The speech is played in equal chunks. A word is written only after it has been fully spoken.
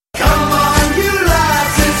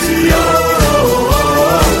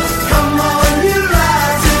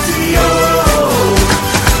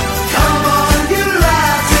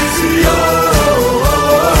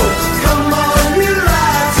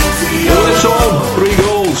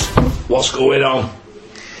What's going on?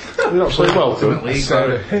 They're not playing well, too. League,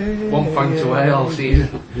 one point away all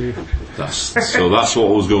season. So that's what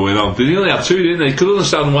was going on. They only had 2, didn't they? You could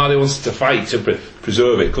understand why they wanted to fight to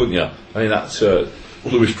preserve it, couldn't you? I mean, that's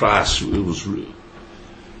Lewis Price. It was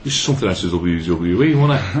something else as WWE,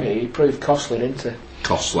 wasn't it? Yeah, he proved costly, didn't he?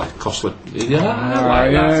 Costly. Yeah,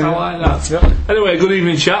 I like that. Yep. Anyway, good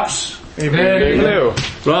evening, chaps. Evening.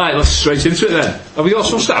 Right, let's straight into it then. Have we got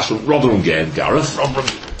some stats from Rotherham game, Gareth?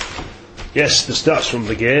 Yes, the stats from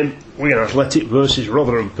the game. Wigan Athletic versus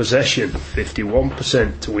Rotherham. Possession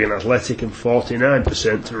 51% to Wigan Athletic and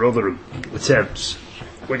 49% to Rotherham. Attempts,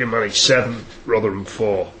 Wigan managed 7, Rotherham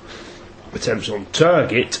 4. Attempts on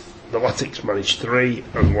target, the Latics managed 3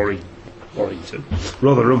 and Warrington.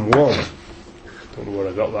 Rotherham 1. Don't know where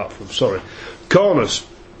I got that from, sorry. Corners,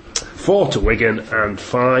 4 to Wigan and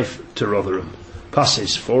 5 to Rotherham.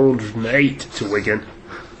 Passes, 408 to Wigan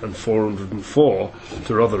and 404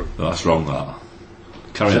 to Rotherham. No, that's wrong, that.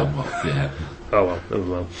 Carry on, yeah. Oh well, never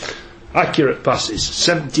mind. Accurate passes,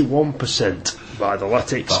 71% by the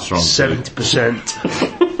Latics. That's wrong,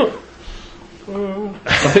 70%.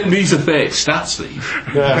 I think these are fake stats, these.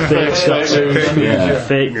 Yeah, fake stats. Yeah.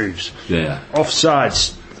 Fake news. Yeah.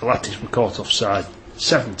 Offsides, the Latics were caught offside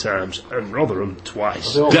 7 times and Rotherham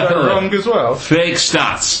twice. Definitely wrong as well. Fake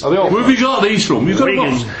stats. Are they all Where have you got these from? You've got them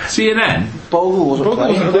Wigan. off CNN? Bogle wasn't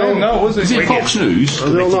playing. Wrong, no, was it? Is it Fox News?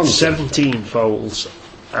 Committed 17 fouls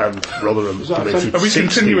and Rotherham that committed Are we 16.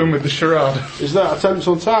 continuing with the charade? Is that attempts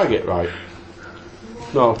on target, right?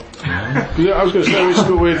 No. I was going to say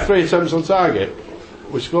we had 3 attempts on target.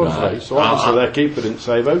 We scored 3, so obviously their keeper didn't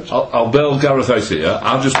save out. I'll bail Gareth out here.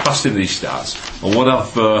 I've just passed in these stats, and what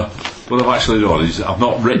I've actually done is I've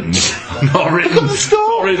not written them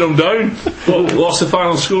down. What's the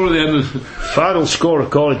final score at the end of? Final score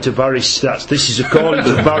according to Barry's stats. This is according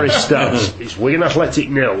to Barry's stats. It's Wigan Athletic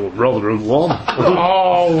 0, Rotherham 1.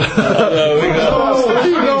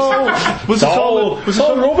 Was it all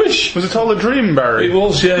rubbish? Was it all a dream, Barry? It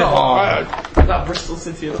was, yeah. That Bristol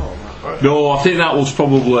City at all. No, I think that was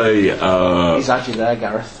probably. He's had you there,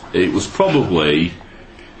 Gareth. It was probably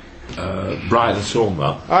Brighton and Storm.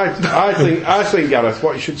 That. I think, Gareth,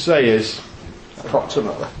 what you should say is.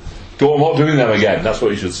 Approximately. Go on, not doing them again. That's what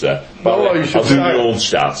you should say. No, you should I'll do say- my own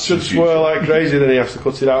stats. Should swear like crazy, then he has to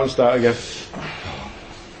cut it out and start again.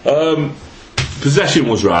 Possession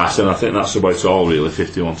was right, and I think that's about all really,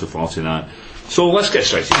 51 to 49. So let's get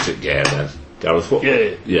straight into the game then, Gareth. What?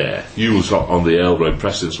 Yeah. You was on the Ale Road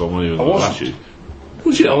Preston, so I wasn't even going to ask you.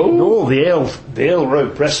 Was you? No, the Ale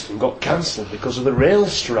Road Preston got cancelled because of the rail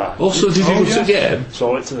strike. Also, did you go to the game? So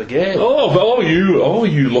I went to the game.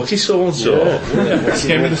 You lucky so and so.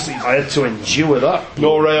 I had to endure that.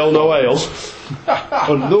 No rail, no ale.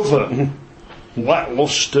 Another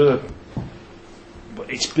lacklustre. But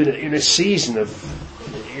it's been in a season of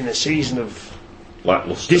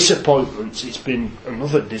Lackluster. disappointments. It's been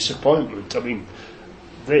another disappointment. I mean,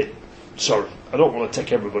 I don't want to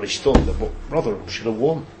take everybody's thunder, but Rotherham should have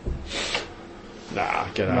won. Nah,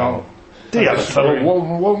 get out. They had a fellow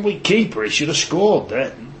one-week keeper. He should have scored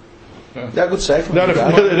then. Yeah, good save from No, you, the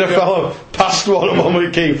Gareth. fellow passed one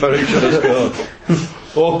with keeper, he should have scored.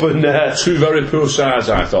 Open net. 2 very poor sides,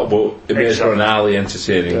 I thought, but it made for an highly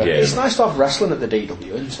entertaining game. It's nice to have wrestling at the DW,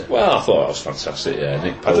 isn't it? Well, I thought that was fantastic. Yeah,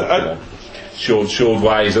 Nick Pope I- showed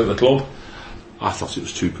why he's at the club. I thought it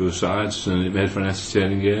was 2 poor sides, and it made for an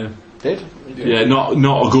entertaining game. Did? Yeah, not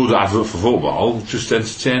a good advert for football, just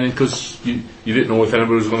entertaining because you didn't know if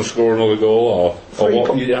anybody was going to score another goal or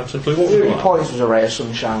what. You had to play what 3 points was a ray of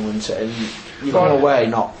sunshine, wasn't it? And you got away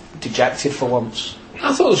not dejected for once.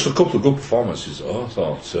 I thought there was a couple of good performances though. I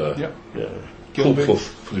thought Club put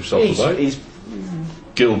himself about.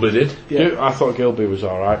 Gilby did. Yeah. I thought Gilby was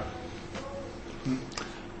alright.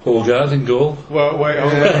 Hogard in goal. Well, wait,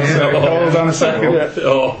 hold on a second.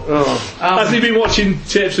 Has he been watching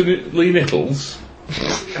tapes of Lee Nichols? I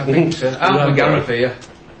think so. I'm with Gareth here.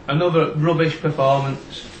 Another rubbish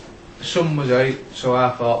performance. Sun was out, so I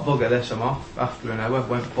thought, bugger this, I'm off. After an hour,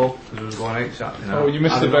 went pub because I was going out Saturday night. Oh, you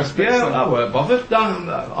missed the best bit. Yeah, I weren't bothered. I'm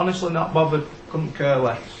honestly not bothered. Couldn't care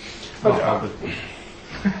less. Not bothered.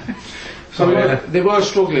 So they were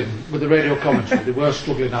struggling with the radio commentary. They were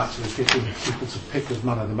struggling actually getting people to pick as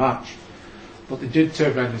man of the match. But they did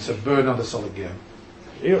turn around and said Byrne had a solid game.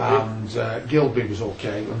 And Gilby was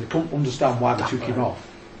okay. And they couldn't understand why they took him off.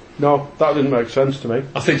 No, that didn't make sense to me.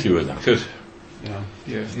 I think you were knackered. Yeah. I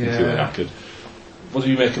think you were knackered. What do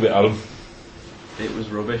you make of it, Adam? It was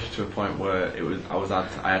rubbish to a point where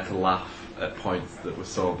I had to laugh at points that were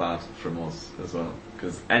so bad from us as well.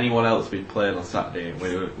 Because anyone else we'd played on Saturday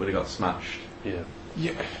would have got smashed. Yeah.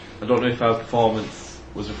 I don't know if our performance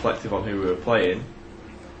was reflective on who we were playing,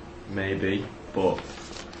 maybe, but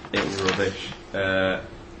it was rubbish.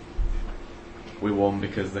 We won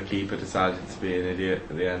because the keeper decided to be an idiot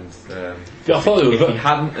at the end. I thought if he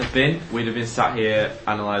hadn't have been, we'd have been sat here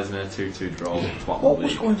analysing a 2-2 draw. What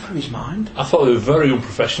was going through his mind? I thought they were very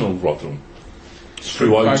unprofessional, Rotherham.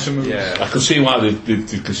 Throughout. Yeah. I could see why they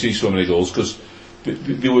could see so many goals, because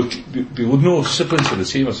there were no discipline to the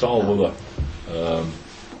team at all, were there?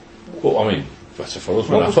 But I mean, better for us.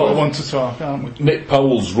 Well, that's what I want to talk, aren't we? Nick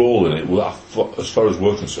Powell's role in it, as far as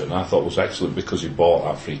we're concerned, I thought was excellent because he bought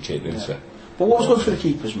that free kick, didn't he? But what was going through the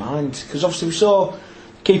keeper's mind? Because obviously we saw the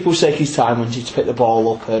keeper was taking his time, wanted to pick the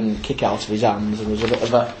ball up and kick out of his hands, and there was a bit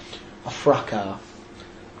of a fracas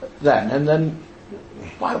then. And then,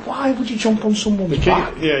 why would you jump on someone's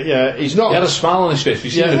back? Yeah, he's not. He had a smile on his face.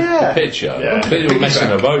 You see the picture? I think they were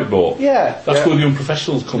messing about, but that's where the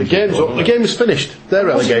unprofessionals come. The game was finished. They're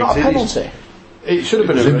relegated. Was it not a penalty? It should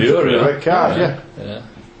have been a red card. Yeah.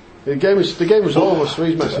 The game was over, so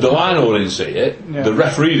he's messing. The lino didn't see it. Yeah. The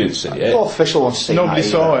referee didn't see it. The fourth official wants to see it. Nobody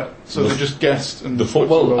saw it, so they just guessed. And I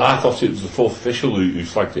thought it was the fourth official who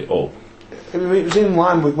flagged it up. I mean, it was in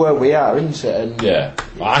line with where we are, isn't it? And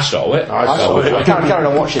I saw it. I can't carry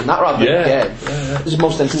on watching that rather than the game. It was the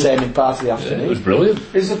most entertaining part of the afternoon. It was brilliant.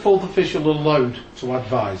 Is the fourth official allowed to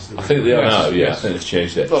advise? I think they are now. I think they've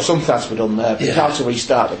changed it. Well, some things were done there. But it had to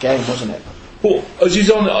restart the game, wasn't it? But as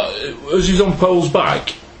he's on Powell's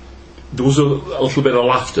back, there was a little bit of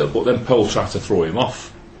laughter, but then Powell tried to throw him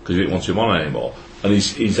off because he didn't want him on anymore, and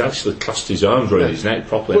he's actually clasped his arms around his neck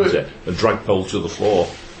properly and dragged Powell to the floor.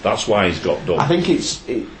 That's why he's got done. I think it's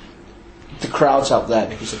the crowd's out there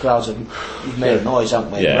because the crowds have made a noise,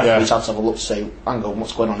 haven't we? Yeah. The referees had to have a look to say, hang on,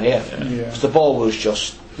 what's going on here? Because the ball was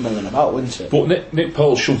just milling about, wasn't it? But Nick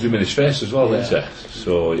Powell shoved him in his face as well, didn't he?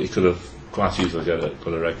 So he could have quite easily got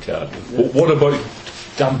a red card. But what about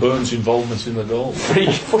Dan Burns' involvement in the goal?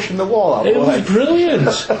 Pushing the wall out. It was brilliant.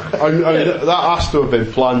 I mean, that has to have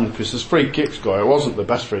been planned because there's free kicks going. It wasn't the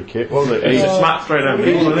best free kick, was it? He's smacked straight over.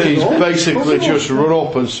 He's basically just run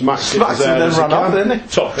up and smacked it and then ran off, didn't he?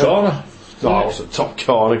 Top corner. No, it was a top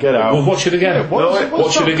corner. Get out. Well, watch it again.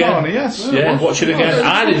 Watch it again. Corner, yes. Watch it again.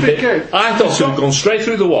 I thought it had gone straight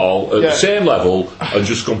through the wall at the same level and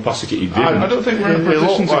just gone past it. He didn't. I don't think we're in a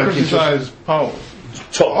position to criticise Powell.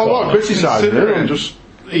 I'm not criticising him. Just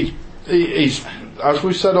he's as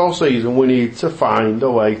we've said all season. We need to find a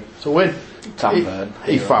way to win.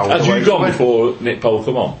 He found. Had you gone before Nick Powell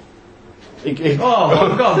come on? I'm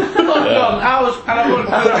gone.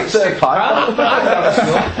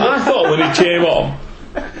 I thought when he came on,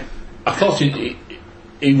 I thought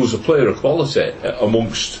he was a player of quality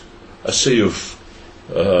amongst a sea of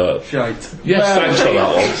shite. Yes, thanks for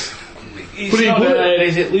that one.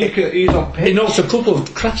 Is it Luke? He's on pitch. He knocked a couple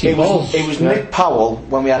of cracking balls. It was Nick Powell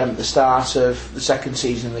when we had him at the start of the second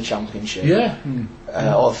season in the Championship.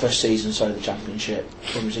 Or the first season, sorry, the Championship.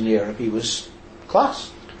 When he was in Europe, he was class.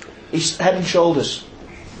 He's head and shoulders.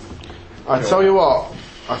 I tell you what.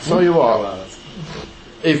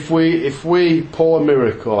 If we pull a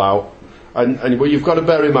miracle out, and what you've got to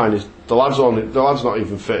bear in mind is the lad's not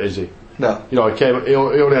even fit, is he? No. You know, he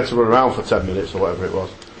only had to run around for 10 minutes or whatever it was.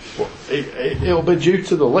 But it'll be due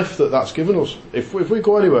to the lift that's given us. If we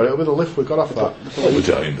go anywhere, it'll be the lift we've got off that. Well, we're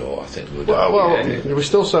down though, I think we're down. Well, we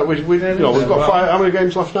still say we've got 5. How many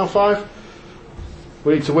games left now? 5.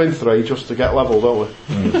 We need to win 3 just to get level, don't we?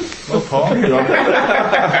 Well, Paul.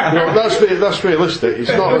 That's realistic. It's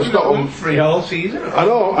not 3 whole season. I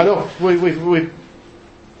know. We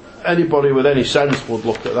anybody with any sense would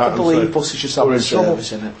look at that. I believe buses should have a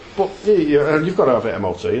service in it. But and you've got to have it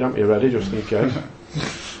MOT, haven't you? Ready just in case.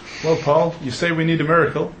 Well, Paul, you say we need a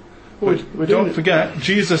miracle. We don't forget,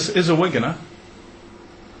 Jesus is a Wiganer.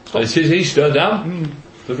 It is Easter, Dan.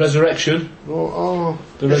 The resurrection. The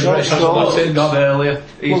resurrection. Not earlier.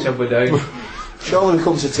 He said we're down. Surely we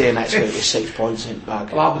come to tier next week with 6 points in the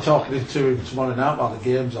bag. Well, I'll be talking to him tomorrow night about the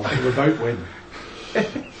games. I think we're about win.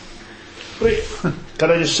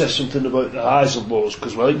 Can I just say something about the highs and lows?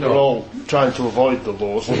 Because I think we're all trying to avoid the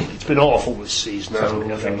lows. It's been awful this season, hasn't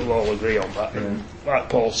it? I think we'll all agree on that. And like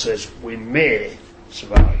Paul says, we may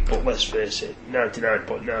survive, but let's face it,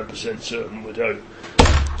 99.9% certain we don't.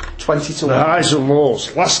 20 to 1. The highs and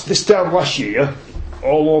lows. This time last year,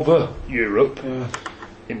 all over Europe,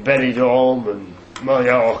 in Benidorm and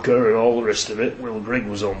Mallorca and all the rest of it, Will Grigg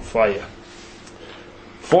was on fire.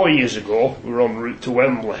 4 years ago, we were en route to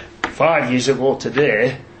Wembley. 5 years ago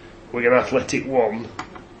today, Wigan Athletic 1,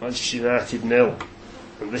 Manchester United 0.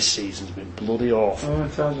 And this season's been bloody awful.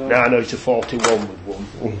 9 out of 41 with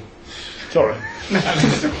 1. Sorry. 9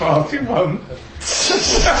 out of 41.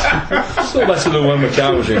 Still better than when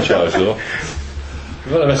McCann was in charge, though.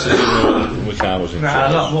 We've got a better than when McCann was in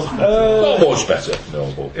charge. not much. Not much better,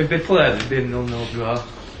 no, but. If they played, they'd be 0-0 draw.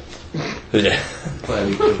 Yeah.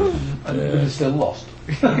 Played each other. And they still lost.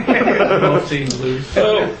 Both teams lose.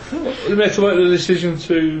 So, they make about the decision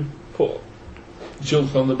to put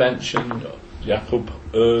Junk on the bench and Jakob.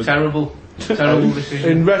 Terrible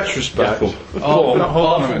decision. In retrospect,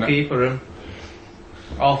 Awful keeper, him.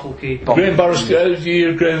 Awful keeper. Graham Barra's, did you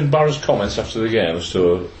hear Graham Barra's comments after the game as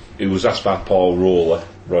to he was asked by Paul Royley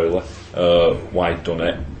why he'd done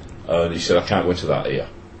it, and he said, I can't go into that here.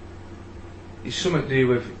 It's something to do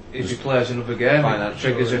with if he plays another game, it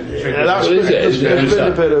triggers it. there's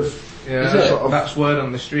been a bit of. That's word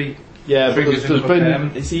on the street. Yeah, but Triggers there's another been.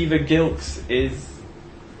 payment. It's either Gilks is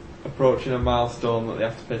approaching a milestone that they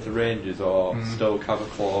have to pay to Rangers, or Stoke have a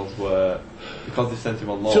clause where, because they sent him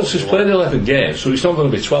on loan. Just he's played 11 games, so it's not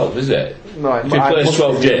going to be 12, is it? No, If he plays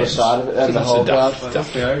 12 games, the whole that's guard.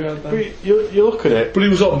 daft. But you look at it. But he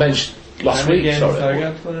was on bench last week,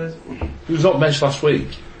 sorry. He was on bench last week,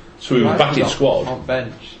 so he was back in squad. On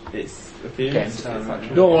bench, it's appearance.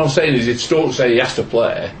 No, what I'm saying is, it's Stoke say he has to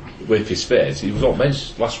play with his face. He was on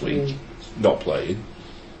bench last week, not playing.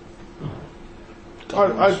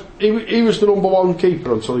 He was the number one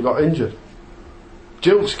keeper until he got injured.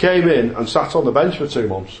 Gilks came in and sat on the bench for 2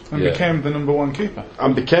 months And became the number one keeper.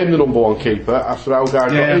 and became the number one keeper after Algarve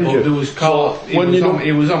got Yeah, but injured. there was caught. He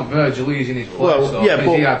was on verge of losing his place, Well, though, yeah, because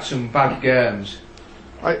but- he had some bad games.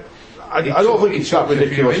 I don't think it's that took a few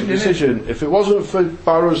ridiculous a in, didn't it? decision. If it wasn't for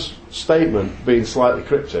Barrow's statement being slightly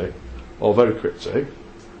cryptic, or very cryptic,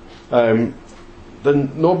 then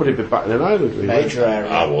nobody would be batting an eyelid, really. Major area.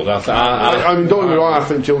 I would. I mean, don't get me wrong, I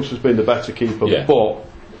think Gilks has been the better keeper, Yeah. but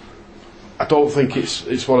I don't think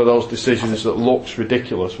it's one of those decisions that looks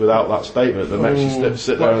ridiculous without that statement that makes you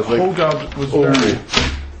sit there and think, Holgard was "Oh."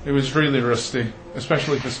 it was really rusty,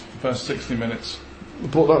 especially for the first 60 minutes.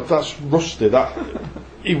 But that's rusty. That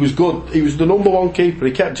he was good. He was the number one keeper.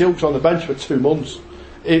 He kept Gilks on the bench for 2 months.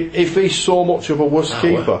 If he's so much of a worse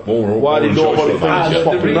keeper, why did nobody think The he's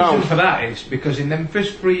popping reason round? for that is because in them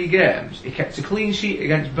first 3 games, he kept a clean sheet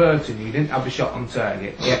against Burton, who didn't have a shot on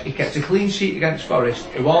target. He kept a clean sheet against Forest,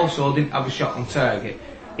 who also didn't have a shot on target.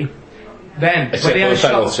 Except when he had for a the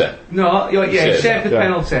shot, penalty. no, except for the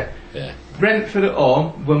penalty. Yeah. Brentford at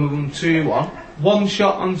home, when we won 2-1, 1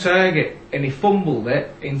 shot on target, and he fumbled it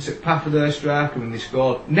into path of their striker and they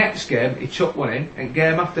scored. Next game, he chucked one in, and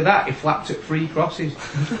game after that, he flapped at 3 crosses.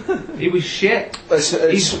 He was shit.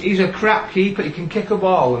 He's a crap keeper, he can kick a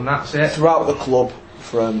ball and that's it. Throughout the club,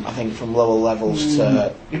 from lower levels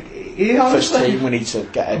to He first honestly, team, we need to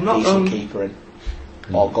get a I'm not decent wrong. keeper in.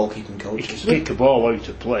 Or goalkeeping He coaches. can kick a ball out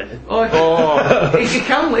to play. he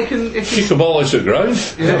can Kick the ball into the ground.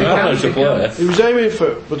 Yeah, he can, to he play. He was aiming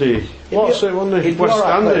for bloody what's it? Wasn't he? he'd be West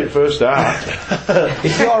alright Ham playing. in first half.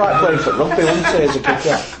 He'd be alright playing for rugby, wouldn't he, as a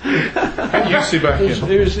kicker? You see back in.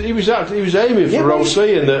 He was aiming for Yeah, OC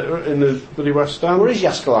in the bloody West Ham. Where is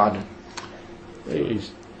Jaskalainen?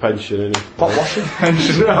 He's pensioning. Pot washing?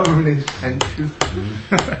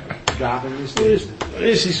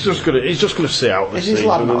 He's just gonna see out this Is his season.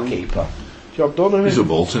 lad not a and keeper? Job done, isn't He's it? a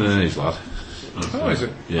Bolton, isn't he, his lad? Oh, is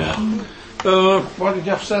it? Yeah. Why did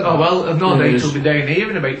you have to say that? Oh well, no date will be down here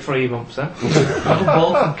in about 3 months then. Have a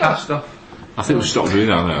ball and cast off. I think we stopped doing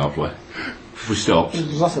that now, have we? We stopped.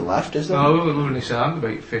 There's nothing left, is there? No, we were only signed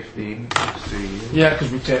about 15, 16 years. Yeah,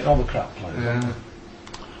 because we've taken all the crap players.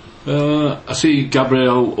 Yeah. I see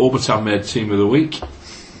Gabriel Obertan made team of the week.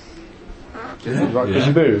 Because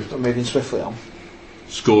he moved. I'm moving swiftly on.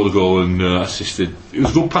 Scored a goal and assisted. It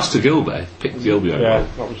was a good pass to Gilby. Picked Gilby out. Yeah,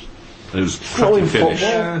 Well. that was. And it was a cracking finish.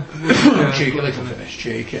 Cheeky little finish,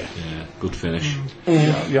 cheeky. Yeah, good finish.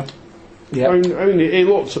 Yeah. I mean, he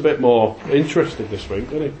looked a bit more interested this week,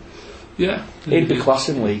 didn't Yeah. He'd be class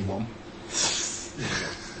in League One.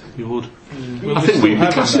 You would. I think we'd be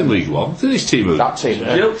class in League One. I think this team would. That team.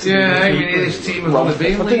 Yeah, I mean, this team is going to be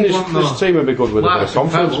he? in I think League One though. this team would be good with a bit of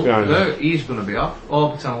confidence behind it. He's going to be off.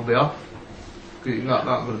 Orbitan will be off. 'Cause he's not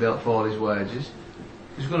going to be able to afford his wages.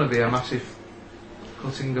 There's going to be a massive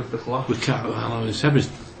cutting of the cloth. We can't. Well, it's every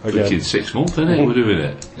Again. freaking 6 months, isn't it? We're doing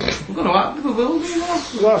it. We're going to act with the world.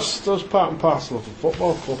 That's part and parcel of a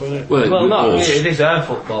football club, isn't it? Well, no, us. it is our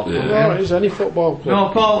football club. Yeah. No, it is any football club. No,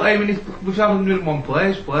 Paul, I mean, we've had 101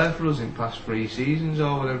 players play for us in past 3 seasons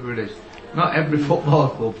or whatever it is. Not every football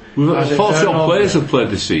club. We've has got a 40 odd turnover. players have played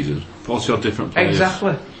this season. 40 odd different players.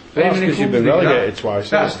 Exactly. That's How many because you've clubs been do that? relegated twice.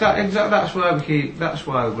 That's haven't that's why we keep. That's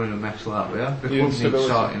why we're in a mess like we are. The club needs instability.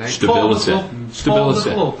 sorting out. Stability. Follow the Stability.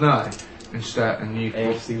 club now and start a new club.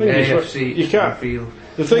 you? AFC You can't. Field.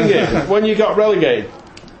 The thing is, when you got relegated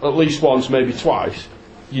at least once, maybe twice,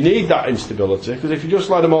 you need that instability, because if you just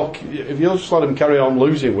let them carry on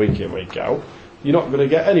losing week in, week out, you're not going to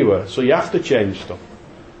get anywhere. So you have to change stuff,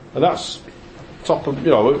 and that's top of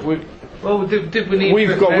did we need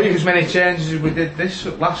to make as many changes as we did this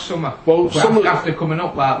last summer? Well, after coming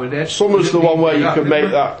up like we did. Summer's the one where you can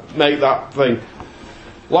make that thing.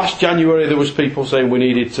 Last January there was people saying we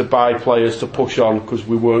needed to buy players to push on because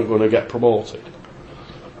we weren't going to get promoted.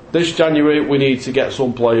 This January we need to get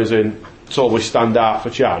some players in so we stand out for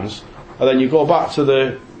chance, and then you go back to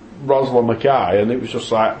the Rosler Mackay and it was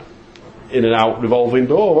just like in and out revolving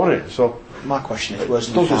door, wasn't it? So my question is, where's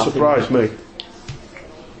the doesn't surprise me.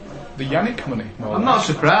 The Yannick money. I'm not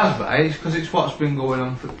surprised by it, because it's what's been going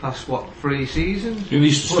on for the past 3 seasons. It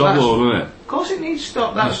needs to stop, though, doesn't it? Of course, it needs to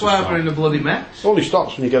stop. That's why we're in a bloody mess. It only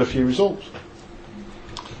stops when you get a few results.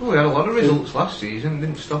 Well, we had a lot of results last season. It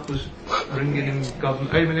didn't stop us bringing in God.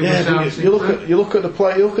 You look at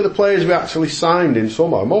the players we actually signed in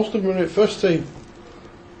summer. Most of them are in first team.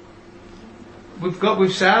 We've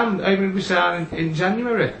signed. How many we signed in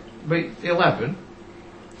January? But 11.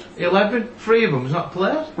 3 of them's not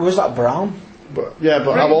played. Was that Brown? But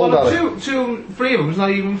how old are they? 3 of them's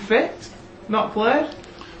not even fit. Not played.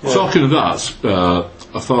 Yeah. Talking of that,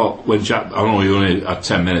 I thought when Jack, I know he only had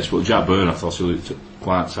 10 minutes, but Jack Byrne, I thought he looked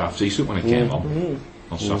quite half decent when he came on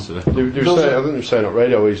Saturday. I think they were saying on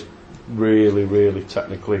radio he's really, really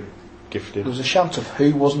technically gifted. There was a shout of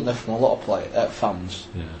who wasn't there from a lot of fans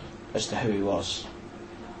as to who he was.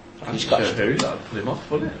 I'm sure who that put him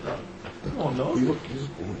off, wouldn't it? Oh no.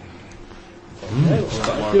 I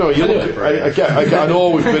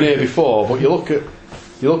know we've been here before, but you look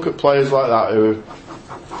at players like that who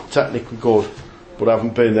are technically good but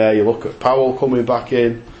haven't been there. You look at Powell coming back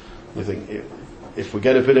in. You think if we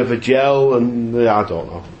get a bit of a gel, and I don't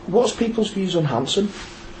know. What's people's views on Hansen?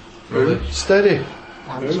 Really steady.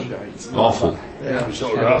 Awful. Yeah,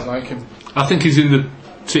 I like him. I think he's in the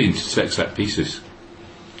team to take set pieces.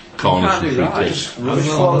 Corners and free kicks.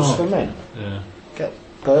 For men. Yeah. Get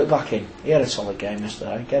Burt back in. He had a solid game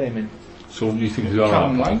yesterday. Get him in. So do you think he's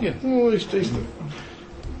Callum alright? Langan. Oh,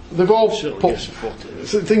 they've all put.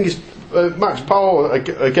 The thing is, Max Power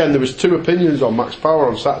again. There was 2 opinions on Max Power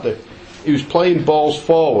on Saturday. He was playing balls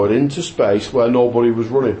forward into space where nobody was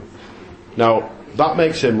running. Now that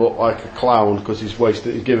makes him look like a clown because he's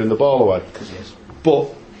giving the ball away. Because he is.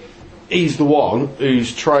 But he's the one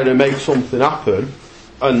who's trying to make something happen,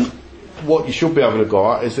 and what you should be having a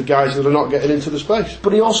go at is the guys that are not getting into the space.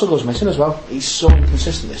 But he also goes missing as well. He's so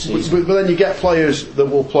inconsistent this season. But then you get players that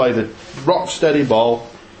will play the rock steady ball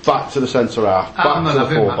back to the centre half, back to the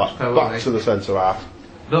full-back, back to the centre half.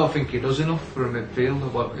 I don't think he does enough for a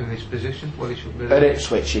midfielder in this position. What he should be. At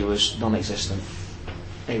Ipswich, he was non-existent.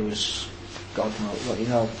 He was, God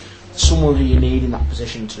knows, someone who you need in that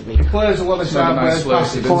position to be. He plays a lot of sideways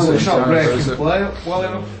passes. He's not breaking play well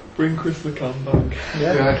enough. Bring Chris McCann back.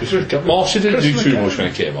 Yeah. Marcy didn't do too much when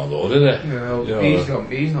he came on, though, did he? No, he's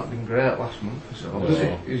not been great last month or so.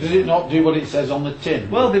 Does it not do what it says on the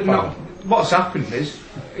tin? Well, they've not. What's happened is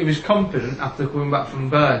he was confident after coming back from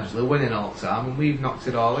Barnsley, winning all the time, and we've knocked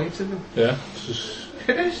it all into them. Yeah.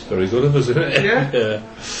 It is. Very good of us, isn't it? Yeah.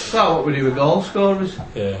 So what we do with goal scorers.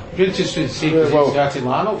 Yeah. Be interested to see the starting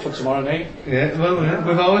lineup for tomorrow night. Yeah, well,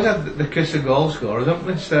 we've always had the kiss of goal scorers, haven't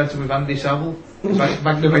we? Starting with Andy Saville.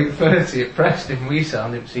 Back to week 30 at Preston, we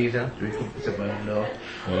signed him season after he come to Burn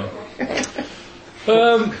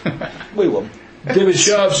Yeah. We won. David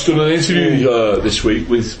Sharp's done an interview this week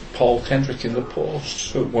with Paul Kendrick in the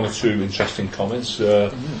Post. 1 or 2 interesting comments.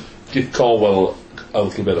 Give Caldwell a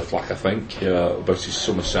little bit of flack, I think, about his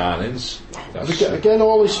summer signings. Again,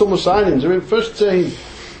 all his summer signings are in first team.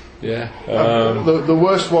 Yeah. The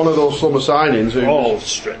worst one of those summer signings. All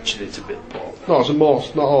stretching it a bit, Paul. No, it's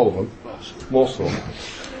most, not all of them. Most of them.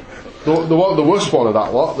 The worst one of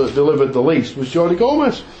that lot that delivered the least was Jordi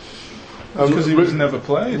Gomez. Because he was never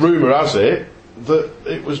played. Rumour has it that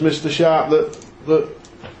it was Mr. Sharp that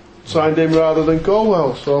signed him rather than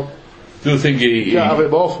Caldwell. So the other thing you can't have it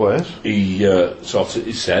both ways. He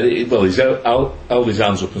said he's held his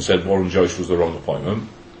hands up and said Warren Joyce was the wrong appointment.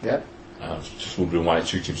 Yeah. I was just wondering why it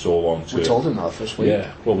took him so long to. We told him that the first week.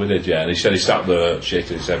 Yeah, well we did, yeah. And he said he sat there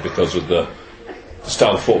shaking his head because of the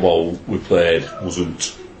style of football we played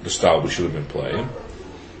wasn't the style we should have been playing.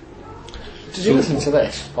 Did you listen to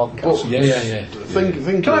this podcast? Yeah.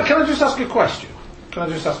 Think Can I just ask a question? To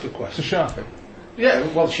Sharpie. Yeah,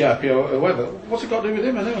 well, Sharpie or whoever. What's it got to do with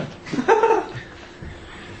him anyway?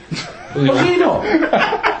 Does he not?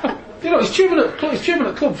 He's tuning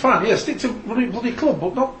at club, fine, yeah, stick to running bloody club,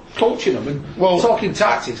 but not coaching them and talking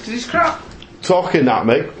tactics, because he's crap. talking that,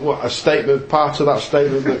 Mick, part of that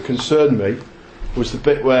statement that concerned me was the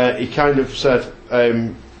bit where he kind of said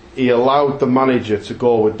he allowed the manager to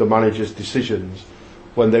go with the manager's decisions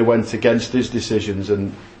when they went against his decisions,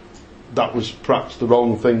 and that was perhaps the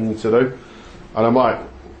wrong thing to do. And I'm like,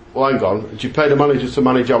 well, hang on, do you pay the manager to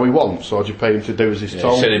manage how he wants, or do you pay him to do as he's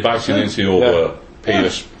told? He said he backed it into over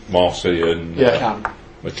Pierce, Marcy and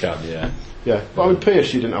McCann, Yeah, but I mean,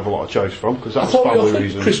 Pierce you didn't have a lot of choice from, because that I was thought we family offered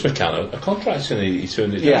reasons. Chris McCann a contract and he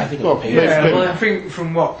turned it Yeah, I down. think Well, it'll be maybe- Yeah, well, I think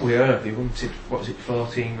from what we heard, they wanted,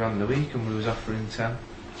 14 grand a week and we was offering 10.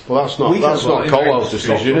 Well, that's not well, Colwell's it's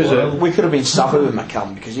decision, not is it? We could have been savvy with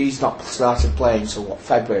McCann because he's not started playing until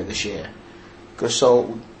February this year. Because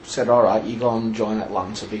so said, all right, you go and join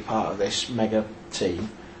Atlanta, be part of this mega team,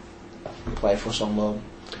 and play for us on loan.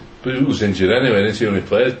 But he was injured anyway, didn't he? He only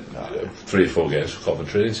played 3 or 4 games for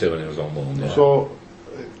Coventry, didn't he, when he was on loan? Yeah. So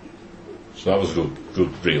So that was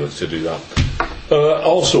good really to do that.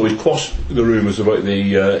 Also, he quashed the rumours about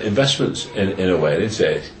the investments in a way, didn't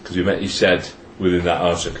he? Because he said within that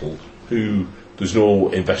article, there's no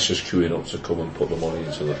investors queuing up to come and put the money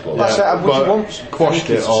into the club. That's it, would you want quashed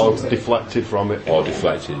it Venkis or something? deflected from it. Or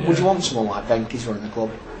deflected, yeah. Would you want someone like Venkis running the club?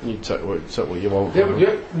 You take what you want.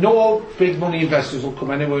 No big money investors will come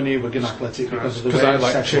anywhere near Wigan Athletic because of the Because way I it's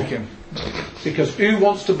like set up. chicken. Because who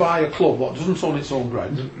wants to buy a club what doesn't own its own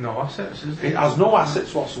ground? No assets, is It has no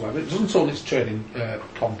assets whatsoever. It doesn't own its training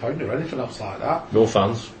compound or anything else like that. No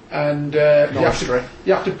fans. And No history.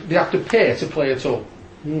 they have to pay to play at all.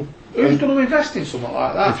 Who's going to invest in something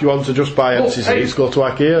like that? If you want to just buy Look, empty hey- seats, go to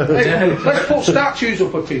IKEA. Hey, let's put statues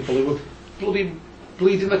up of people who were bloody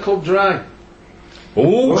bleeding the club dry.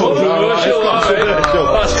 Oh, controversial!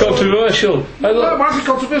 That's controversial. Why is it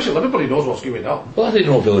controversial? Everybody knows what's going on. Well, I didn't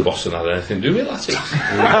know Billy Boston had anything to do with Latics.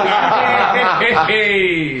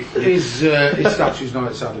 His statue's not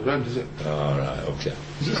outside the ground, is it? All right, okay.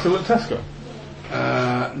 Is it still at Tesco?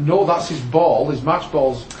 No, that's his ball. His match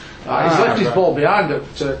balls. He's left his ball behind at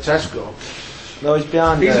Tesco. No, he's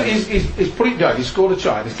behind He's put it down. He's scored a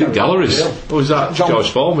try. He's carried Galleries. on. Oh, is that John- George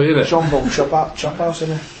Formby, isn't it? John Bum Chop House,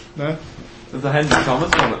 isn't it? No? There's a Henry Thomas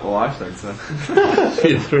one at the Life Centre.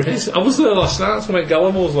 Yeah, there is. I was there last night. I went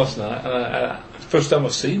Gallimores last night. And first time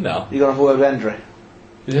I've seen that. You got to have a word with Hendry.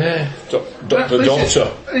 Yeah. The Listen,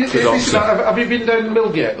 doctor. listen, have you been down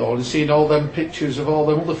Millgate though and seen all them pictures of all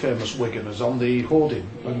them other famous Wiganers on the hoarding?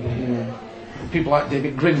 And people like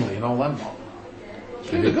David Grinley and all them.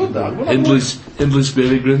 It's really good, that. Hindley's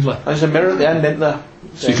Baby Grindley. There's a mirror at the end, isn't there?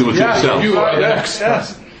 So you can look at yourself. you are next.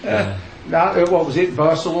 What was it?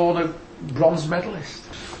 Barcelona bronze medalist.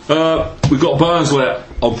 We've got Barnsley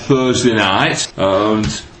on Thursday night, and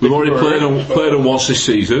we've already played them once this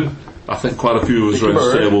season. I think quite a few of us were in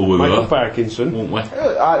the stable with Michael her, Parkinson. weren't we?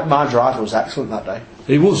 My driver was excellent that day.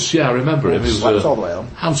 He was, yeah, I remember him. He was Slept all a the way home.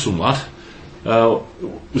 handsome lad.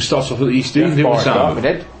 We started off at the East Dean, didn't we, We Simon?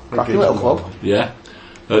 did. Cracking little club. Yeah.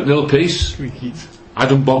 Nil apiece.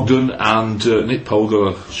 Adam Bogdan and Nick Powell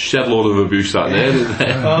got a shed load of abuse that day, didn't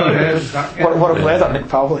they? What a player that Nick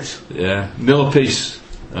Powell is. Yeah. Nil apiece.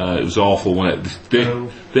 It was awful, wasn't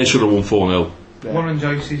it? They should have won 4-0. Warren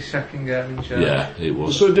Joyce's second game in charge. Yeah, it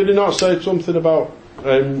was. So did he not say something about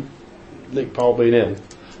Nick Powell being ill?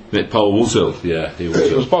 Nick Powell was ill, yeah, he was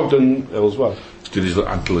Was ill. Bogdan ill as well? Did his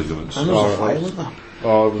ankle ligaments. And there was a fire, wasn't there?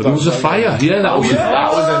 Or But there was a fire, yeah, that was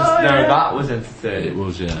That was entertaining. it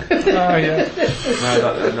was, yeah. Oh, yeah.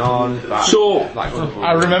 So,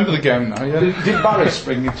 I remember the game now, yeah. Did Barry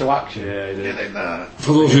spring into action?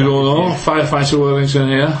 for those who don't know, firefighter Worthington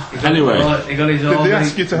here. Anyway, He got his Did own. they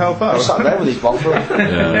ask you to help I out? sat there with his bottle.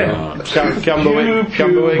 yeah. Camberwick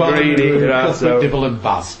Greeny, right, so. Dibble and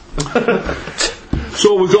Baz.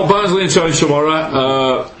 So we've got Barnsley in town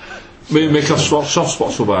tomorrow. Me and Mick have soft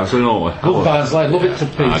spots for Barnsley, don't we? Love Barnsley, love it to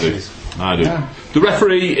pieces. I do. The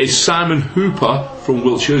referee is Simon Hooper from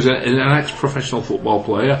Wiltshire. He's an ex-professional football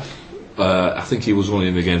player. I think he was only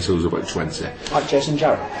in the game till he was about 20. Like Jason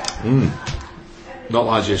Jarrett. Not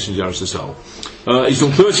like Jason Jarrett at all. He's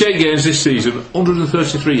done 38 games this season,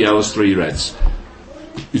 133 yellows, 3 reds.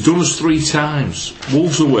 He's done us 3 times.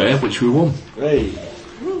 Wolves away, which we won. Hey.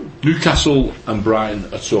 Newcastle and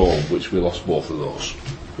Brighton at home, which we lost both of those.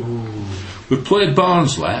 We've played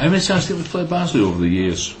Barnsley. How many times did we play Barnsley over the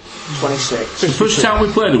years? 26. The first time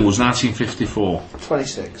we played them was 1954.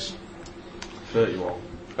 26. 31.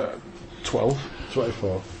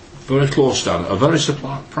 24. Very close down. A very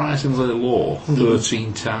surprisingly low,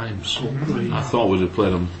 13 times. I thought we'd have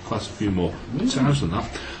played them quite a few more times than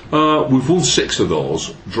that. We've won 6 of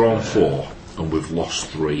those, drawn 4, and we've lost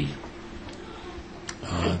 3.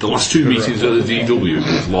 The last 2 meetings at the DW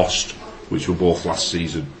we've lost, which were both last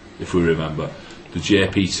season. if we remember. The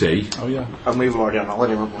JPT, Oh yeah. And we were already on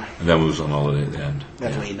holiday, weren't we? and then we was on holiday at the end. We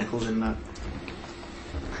had Lee Nichols in that.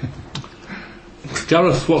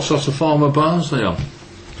 Gareth, what sort of form are Barnsley on?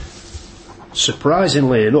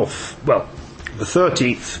 Surprisingly enough, well, the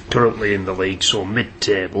 13th currently in the league, so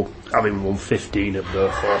mid-table, having won 15 of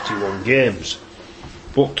their 41 games.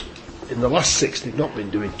 But in the last 6 they've not been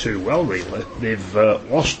doing too well really. They've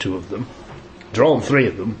lost 2 of them, drawn 3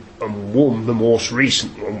 of them, and won the most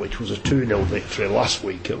recent one, which was a 2-0 victory last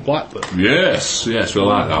week at Blackburn. Yes, we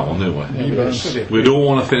like that one, don't we? Yeah. We don't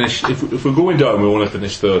want to finish, if we're going down, we want to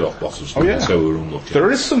finish third off bottom, Oh, yeah. so we're unlucky.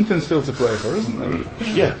 There is something still to play for, isn't there?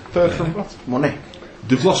 Yeah, Third from bottom. Money.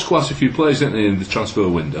 They've lost quite a few players, didn't they, in the transfer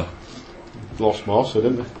window? Lost more, so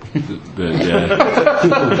didn't they?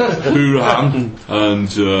 Hoorhan and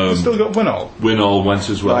Still got Winall. Winall went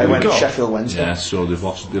as well. Right, went to got- Sheffield Wednesday. Yeah, so they've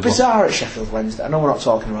lost. Bizarre at Sheffield Wednesday. I know we're not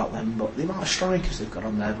talking about them, but the amount of strikers they've got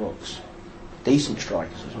on their books. Decent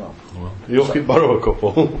strikers as well. You could borrow a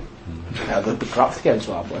couple. Yeah, they'd be crap to get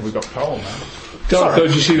into our place. We've got Powell now. Gareth, how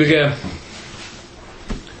did you see the game?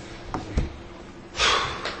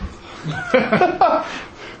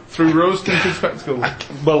 Through rose-tinted spectacles.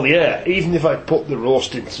 well, yeah, even if I put the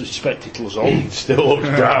rose-tinted spectacles on, Still looks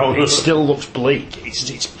down. it still looks bleak.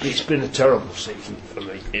 It's been a terrible season for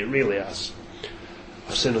me. It really has.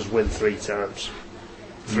 I've seen us win 3 times.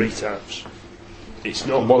 3 times. It's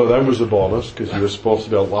not. One of them was the bonus because you were supposed to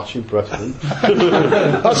be on lashing Preston.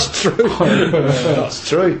 That's true. That's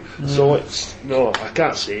true. So it's no, I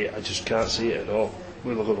can't see it. I just can't see it at all.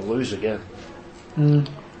 We're going to lose again.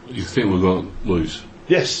 You think we're going to lose?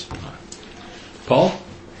 Yes. Paul?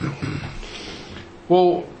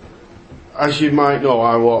 Well, as you might know,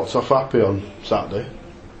 I walked off happy on Saturday.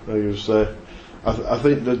 I was, I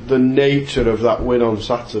think that the nature of that win on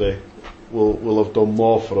Saturday will have done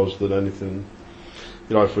more for us than anything.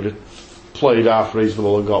 You know, if we'd have played half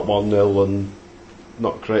reasonable and got 1-0 and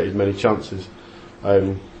not created many chances,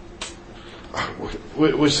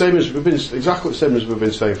 we're same as we've been exactly the same as we've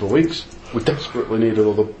been saying for weeks. We desperately need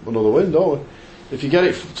another win, don't we? If you get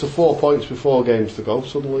it to 4 points before games to go,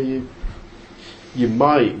 suddenly you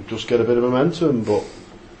might just get a bit of momentum. But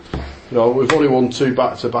you know, we've only won 2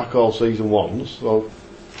 back-to-back all season ones, so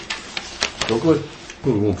struggling.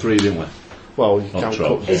 We won 3, didn't we? Well, you Not can't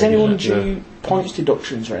trouble. cut. Is anyone Yeah. due points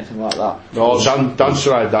deductions or anything like that? No, Dan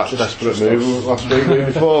tried that desperate move last week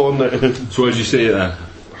before, wasn't it? So where did you see it then?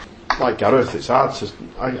 Like Gareth, it's hard to.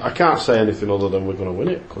 I can't say anything other than we're going to win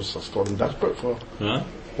it because that's what I'm desperate for. Huh?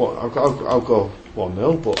 Well, I'll go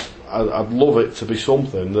 1-0, but I'd love it to be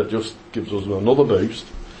something that just gives us another boost,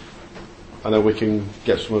 and then we can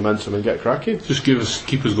get some momentum and get cracking. Just keep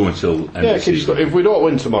us going till end Yeah, of season. if we don't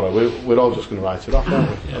win tomorrow, we're all just going to write it off, aren't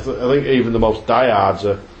we? Yeah. I think even the most diehards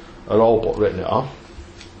are all but written it off.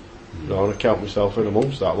 You know, and I count myself in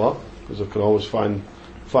amongst that lot because I can always find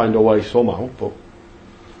a way somehow, but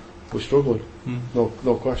we're struggling.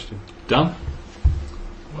 No question. Dan?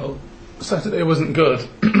 Well, Saturday wasn't good.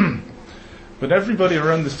 But everybody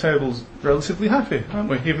around this table's relatively happy, aren't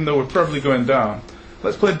we? Even though we're probably going down.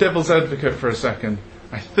 Let's play devil's advocate for a second.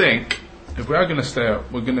 I think if we are going to stay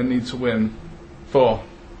up, we're going to need to win 4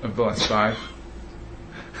 of the last 5.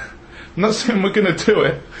 I'm not saying we're going to do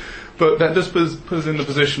it, but that just puts us in the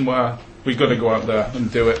position where we've got to go out there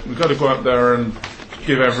and do it. We've got to go out there and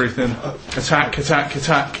give everything. Attack, attack,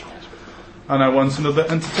 attack. And I want another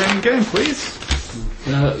entertaining game, please.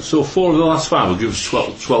 So 4 of the last 5 will give us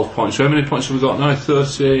 12 points. So how many points have we got now?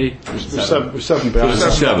 30? We're 7 behind.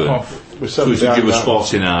 37. Off. We're So 7 it should give behind us that.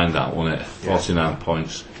 49, that, won't it? 49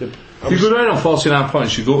 points. If you go down on 49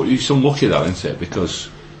 points, it's unlucky that, isn't it? Because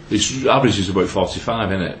its average is about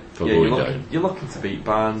 45, isn't it? For Yeah, going down. you're looking to beat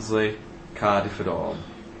Barnsley, Cardiff at home,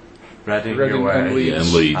 Reading Reading away, and Leeds. Yeah,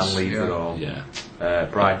 and Leeds. and Leeds Yeah. at home, Yeah.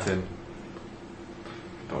 Brighton.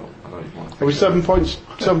 I don't even want to Are we think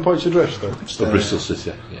 7 points adrift then? It's the Bristol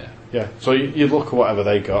City, yeah. Yeah. So you look at whatever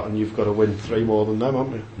they got, and you've got to win 3 more than them,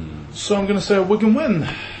 haven't you? So I'm going to say a Wigan win.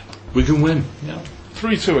 We can win. Yeah.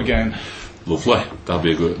 3-2 again. Lovely. That'll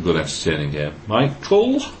be a good entertaining game.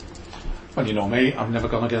 Michael? Well, you know me, I've never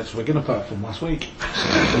gone against Wigan apart from last week.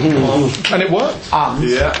 And it worked. And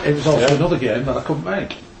it was also another game that I couldn't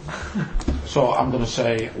make. So I'm going to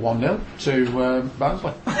say 1-0 to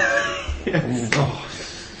Barnsley.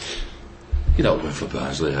 You don't win for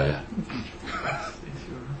Barnsley, are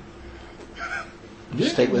you?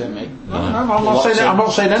 Stick with it, mate. No, I'm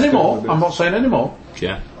not saying any more. I'm not saying any more.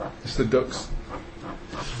 Yeah. It's the Ducks.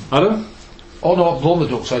 Adam? Oh no, I've blown the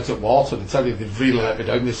Ducks out at water. They tell you they've really let me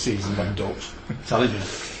down this season, them Ducks. I'm telling you.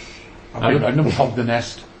 I've been around them, hogged the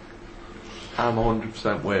nest. I'm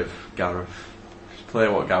 100% with Gareth. play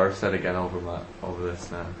what Gareth said again over this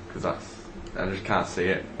now, because I just can't see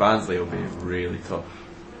it. Barnsley will be really tough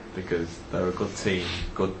because they're a good team,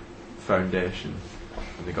 good foundation,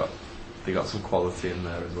 and they got some quality in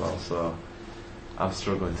there as well. So I'm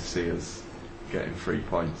struggling to see us getting 3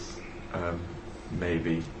 points.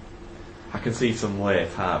 Maybe I can see some late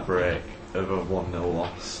heartbreak of a 1-0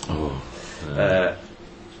 loss.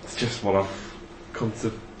 It's just what I've come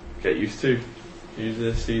to get used to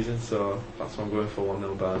usually this season, so that's why I'm going for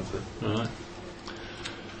 1-0 Barnsley. Right.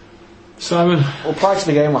 Simon? Well, prior to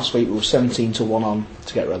the game last week, we were 17-1 on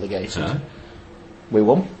to get relegated. We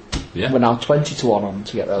won. Yeah. We're now 20-1 on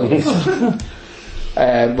to get relegated.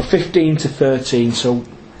 We're 15-13, so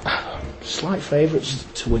slight favourites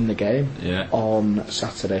to win the game on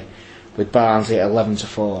Saturday, with Barnsley at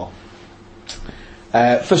 11-4.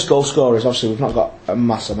 First goal scorers, obviously we've not got a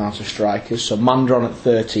mass amount of strikers, so Mandron at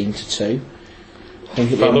 13-2. I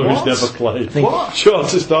think Fellow who's never played.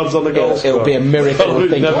 Shortest odds on the goal score. It'll be a miracle I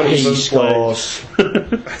think never he even scores.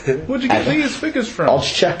 Where'd you get these figures from? Odds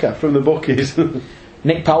checker. From the bookies.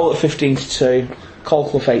 Nick Powell at 15-2,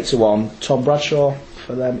 Colclough 8-1, Tom Bradshaw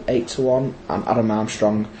for them 8-1, and Adam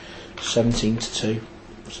Armstrong 17-2.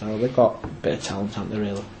 So they've got a bit of talent, haven't they,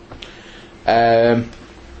 really? I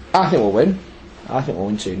think we'll win. I think we'll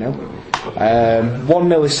win 2-0.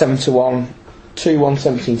 1-0 is 7-1, 2-1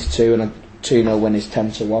 17-2, and a 2-0 win is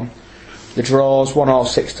 10-1. The draws 1-0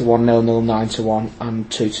 6-1, 0-0 9-1, and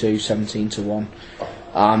 2-2 17-1.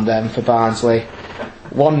 And then for Barnsley,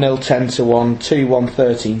 1-0 10-1, 2-1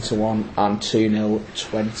 13-1, and 2-0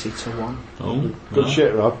 20-1. Oh, Good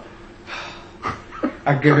shit, Rob.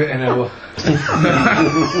 I'd give it an hour.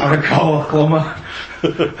 I'd call a plumber.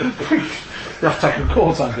 You have to take a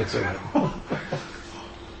call tanker to it.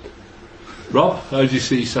 Rob, how do you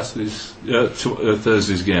see Thursday's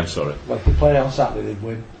game? Sorry. Well, if they play on Saturday, they'd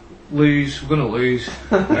win. We're going to lose.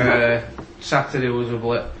 Saturday was a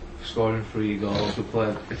blip, scoring 3 goals. We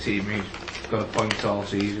played a team who's got a point all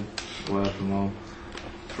season, away from home.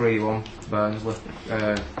 3-1, Barnsley.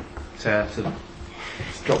 Turton.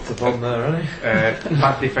 It's dropped the bomb there, hasn't he?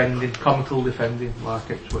 Bad defending, comical defending, like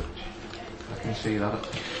Ipswich. I can see that.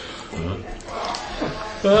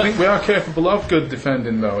 I think we are capable of good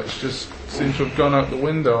defending, though. It's just seems to have gone out the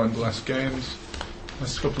window in the last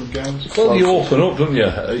couple of games. Well, you open up, don't you?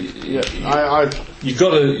 You've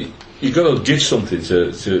got to give something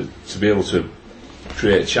to be able to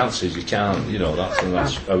create chances. You can't,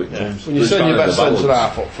 that's how it comes. When you send your best centre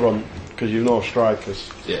half up front because you've no strikers,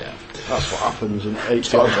 that's what happens in 8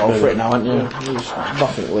 got to go for it now, haven't you?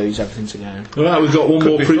 Nothing to lose, everything to gain. Right, we've got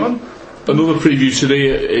another preview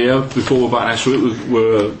today here before we're back next week.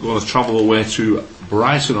 We're going to travel away to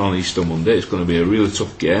Brighton on Easter Monday. It's going to be a really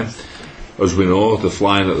tough game, as we know. They're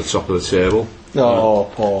flying at the top of the table.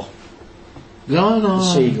 Poor. No. The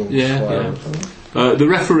Seagulls. Yeah. The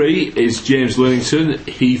referee is James Linnington.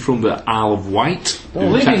 He from the Isle of Wight.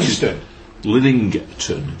 Livingston.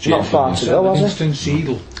 Not far to go, was Livingston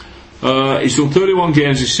Seagull. He's done 31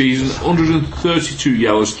 games this season, 132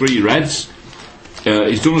 yellows, 3 reds.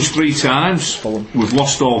 He's done us 3 times. We've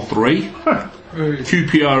lost all 3.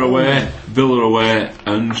 QPR away, Villa away,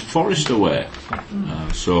 and Forest away.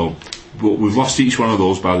 But we've lost each one of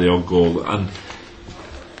those by the odd goal. And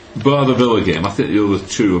bar the Villa game, I think the other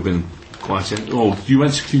 2 have been quite. You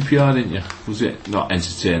went to QPR, didn't you? Was it not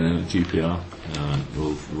entertaining at QPR?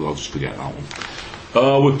 We'll just forget that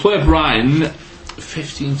one. We've played Brighton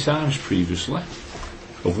 15 times previously,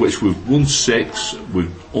 of which we've won 6.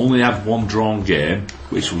 We've only had 1 drawn game,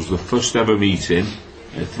 which was the first ever meeting,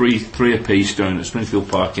 3 apiece down at Springfield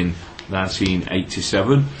Park in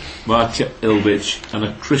 1987. Mark Ilvich and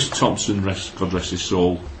a Chris Thompson, God rest his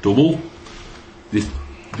soul, double.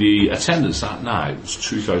 The attendance that night was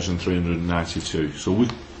 2,392. So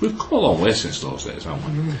we've come a long way since those days,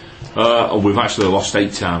 haven't we? And we've actually lost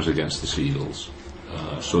 8 times against the Seagulls.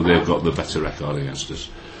 So they've got the better record against us.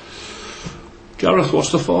 Gareth,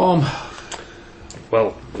 what's the form?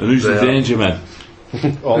 Well, and who's the danger man?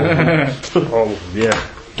 All of them, yeah.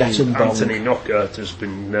 Anthony Knockaert has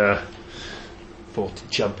been voted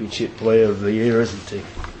Championship Player of the Year, isn't he?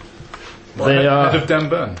 They are Head of Dan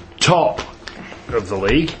Burn. top of the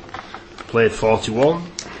league. Played 41,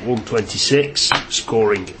 won 26,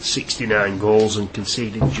 scoring 69 goals and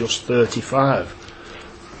conceding just 35,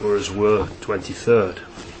 whereas we're 23rd.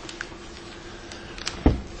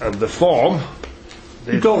 And the form...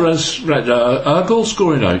 You've got our goal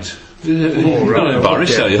scoring out. You're not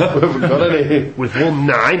embarrassed, are you? We haven't got any. We've won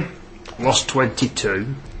 9, lost 22,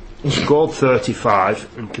 scored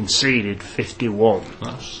 35 and conceded 51,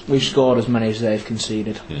 That's, We've scored as many as they've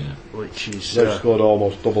conceded. yeah. which is They've scored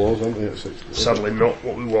almost double us, haven't they? At 60. sadly not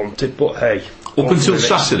what we wanted, but hey. Up until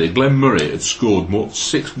Saturday, Glenn Murray had scored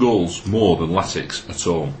 6 goals more than Latics at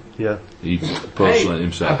home. Yeah. He personally I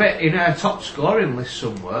himself. bet in our top scoring list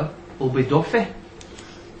somewhere will be Duffy.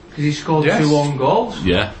 Because he scored Yes. 2 own goals.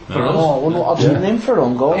 Yeah. For us. Oh, I wonder what I'd yeah. him for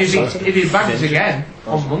on goal. If he bangs again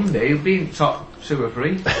on Monday, he'll be in top 2 or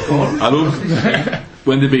 3. I know.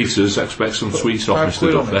 When they beat us, expect some sweets off Mr.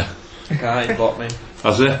 quid on Duffy. Guy bought me.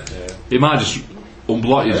 Has he? He might just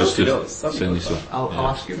unblock you just he to does. That'd be send you good, stuff. I'll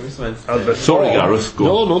ask him. And the Sorry, form- Gareth,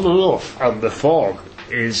 go on. No. And the form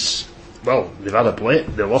is, well, they've had a blip.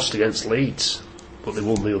 They lost against Leeds, but they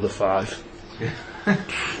won the other 5.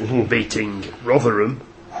 Beating Rotherham,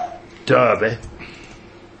 Derby,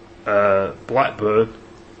 Blackburn,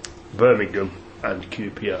 Birmingham, and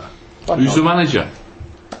QPR. Who's the manager?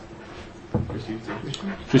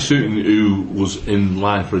 Chris Hooton, who was in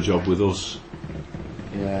line for a job with us.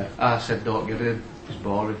 Yeah. I said don't give it him. It's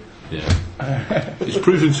boring. Yeah. It's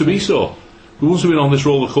proven to be so. We must have been on this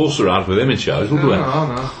roller coaster ride with him in charge, wouldn't we?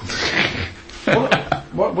 No.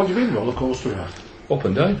 What do you mean roller coaster ride? Up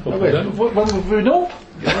and down, up and Wait, down. when have we been up?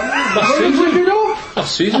 Last When have we season, been up?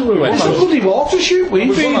 last season we went It's a up. bloody water shoot we've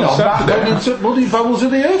was been on on, back Saturday. down into bloody bowels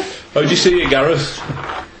of the earth. How'd you see it, Gareth?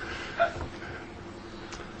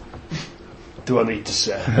 Do I need to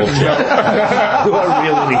say? Do I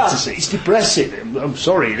really need to say? It's depressing. I'm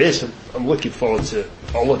sorry, it is. I'm looking forward to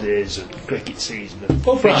holidays and cricket season. And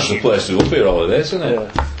Well, France is a place to go for your holidays, isn't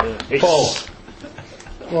it? It's- Paul?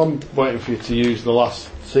 Well, I'm waiting for you to use the last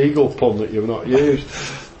seagull pun that you've not used.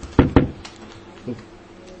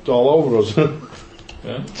 It's all over us.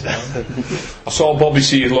 Yeah. I saw Bobby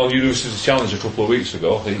Seedle on University Challenge a couple of weeks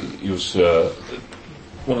ago. He was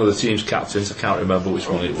one of the team's captains. I can't remember which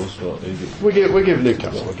one it was. But we gave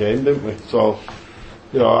Newcastle a game, didn't we? So,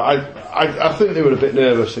 you know, I think they were a bit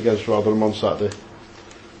nervous against Rotherham on Saturday.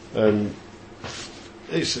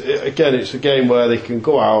 It's a game where they can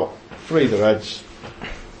go out, free their heads,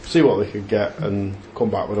 see what they can get, and come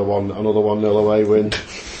back with another 1-0 away win.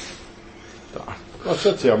 I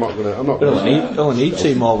said to you, I'm not going We'll only need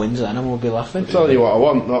 2 more wins then and we'll be laughing. I'm telling you what I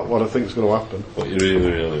want, not what I think's going to happen. what you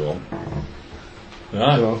really, really want.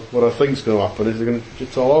 Right. You know, what I think's going to happen is they're going to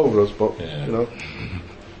just all over us. But Yeah. you know,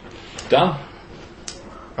 Dan?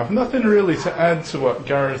 I've nothing really to add to what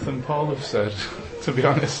Gareth and Paul have said, to be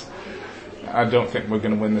honest. I don't think we're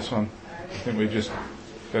going to win this one. I think we just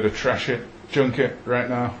better trash it, junk it right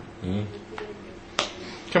now.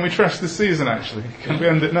 Can we trash this season actually? Can we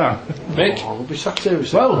end it now? Mick? oh, we'll be sacked here with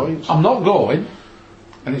 6 Well, points. I'm not going,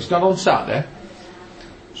 and it's not on Saturday,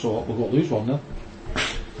 so we'll go lose 1-0.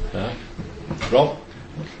 Yeah. Rob?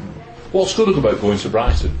 What's good about going to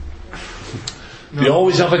Brighton? They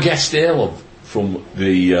always have a guest ale from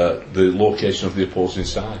the location of the opposing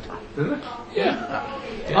side. Do they? Yeah.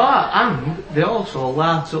 And they also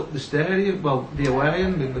light up the stadium, well, the away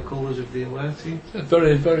end in the colours of the away team. A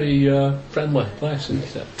very, very friendly place,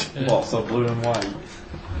 isn't it? Yeah. What, so blue and white?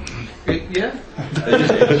 Yeah. Are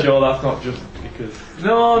you sure that's not just because...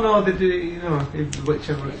 No, they do, you know,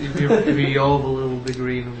 if you oval, it'll be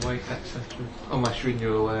green and white, etc. Unless you're in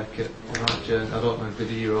your away kit. I don't know if they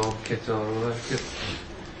do your own kit or away kit.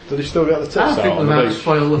 Do they still get the tits I out think on we the might beach?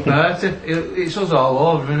 spoil the party. It's us all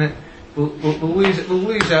over, innit? We'll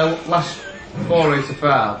lose our last 4 out of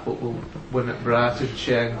 5, but we'll win at Brighton,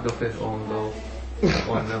 Shane Duffy, own goal.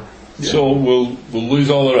 1-0. So we'll lose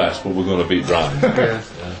all the rest, but we're going to beat Brighton. Yeah.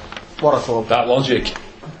 What a club. That logic.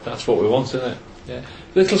 That's what we want, isn't it? Yeah.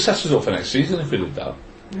 It'll set us up for next season if we did that.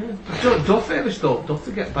 Duffy was thought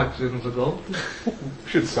Duffy get back to him for goal.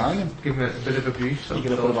 Should sign him. Give him a bit of abuse. You're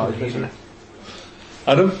going to put him out, isn't it?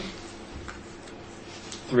 Adam?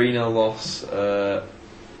 3-0 loss.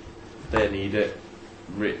 They need it.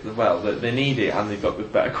 They need it, and they've got the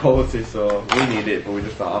better quality. So we need it, but we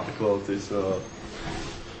just don't have the quality. So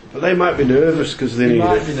But they might be nervous because they we need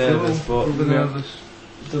might it. be nervous, but We'll be nervous.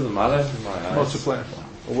 it doesn't matter in my eyes. What's the play for?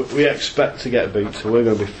 We expect to get beat, so we're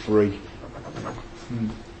going to be free.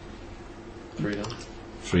 3-0.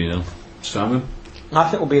 3-0. Simon? I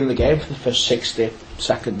think we'll be in the game for the first 60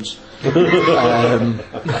 seconds.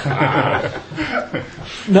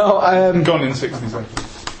 Gone in 60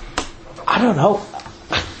 seconds. I don't know.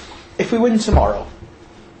 If we win tomorrow,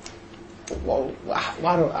 well,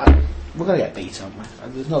 why don't we're going to get beat, aren't we?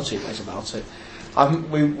 There's no two ways about it.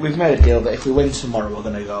 We've made a deal that if we win tomorrow, we're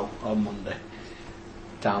going to go on Monday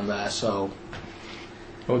down there. So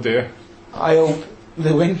Oh dear. I hope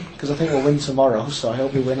they win, because I think we'll win tomorrow. So I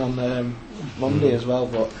hope we win on Monday as well.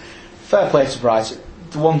 But fair play to Brighton.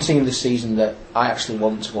 the one team this season that I actually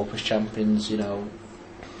want to go up as champions, you know,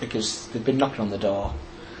 because they've been knocking on the door,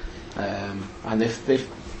 and they've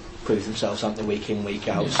proved themselves, haven't they, week in, week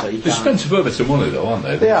out. So you They've can't. spent a fair bit of money, though,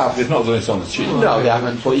 haven't they? They have. They've not done it on the cheap. No, they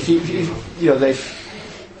haven't. But if you know,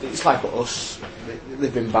 it's like us.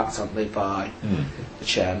 They've been backed, haven't they, by the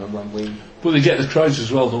chairman when we. But they get the crowds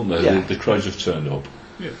as well, don't they? Yeah. The crowds have turned up.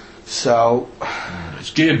 So.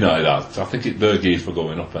 It's geared now, that. I think they're geared for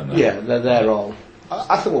going up, aren't they? Yeah, they're all.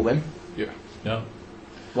 I think we'll win. Yeah.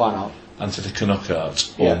 Why not? Anthony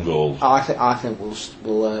Knockout, Yeah. own goal. I think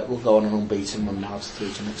we'll go on an unbeaten run now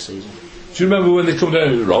through to next season. Do you remember when they come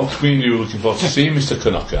down, Rob? Me and you were looking forward to see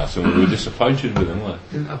Mr. Knockout, and we were disappointed with him,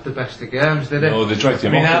 weren't Didn't have the best of games, did he? No, they dragged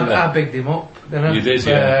him I mean, off, didn't I bigged him up, didn't I? You did,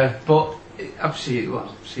 yeah. But I've seen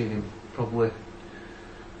him probably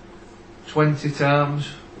 20 times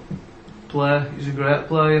play. He's a great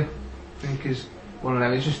player. I think he's one of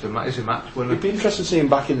them. He's just he's a match winner. It'd be interesting to see him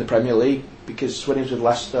back in the Premier League because when he was with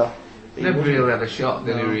Leicester, he Never wasn't- really had a shot,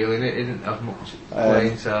 did he? Really, he didn't have much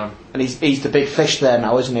playing time. and he's the big fish there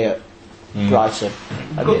now, isn't he? At Brighton.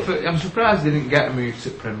 And I'm surprised they didn't get a move to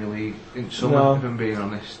the Premier League in summer. No. If I'm being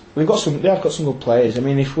honest. They have got some good players. I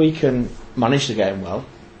mean, if we can manage the game well,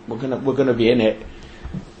 we're gonna be in it.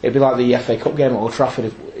 It'd be like the FA Cup game at Old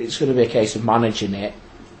Trafford. It's going to be a case of managing it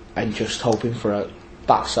and just hoping for a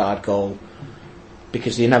backside goal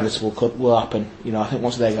because the inevitable will happen. You know, I think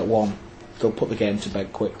once they get one, they'll put the game to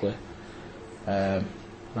bed quickly. And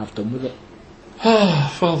I've done with it.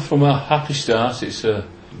 Well, from a happy start, it's a.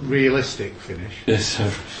 Realistic finish. Yeah,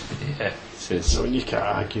 it is. I mean, you can't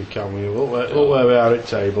argue, can we? Look where we are at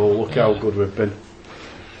table, look how good we've been.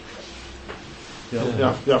 You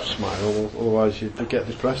have to smile, otherwise you'd get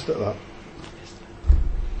depressed at that.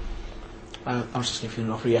 I was just thinking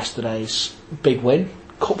of yesterday's big win,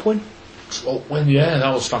 cup win. Oh,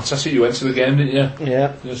 that was fantastic. You went to the game, didn't you?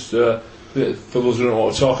 Yeah. Just for those who don't know what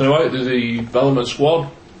we're talking about, the development squad,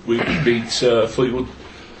 we beat Fleetwood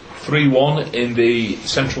 3-1 in the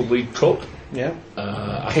Central League Cup. Yeah.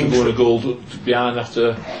 After going a goal behind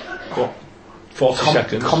after 40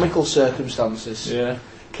 seconds. Comical circumstances. Yeah.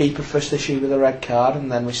 Keeper first issued with a red card and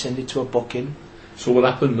then rescinded to a booking. So what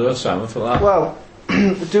happened there, Simon, for that? Well,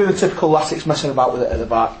 doing the typical Latics messing about with it at the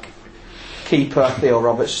back. Keeper Theo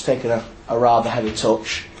Roberts has taken a rather heavy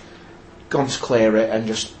touch, gone to clear it and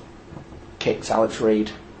just kicked Alex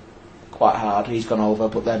Reid quite hard. He's gone over,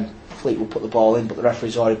 but then Fleetwood put the ball in, but the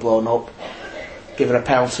referee's already blown up, given a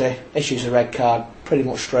penalty, issues a red card pretty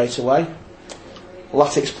much straight away.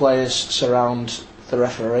 Latics players surround the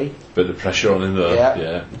referee. Bit of pressure on him there.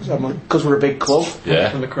 Yeah. Because we're a big club.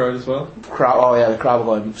 Yeah. And the crowd as well. The crowd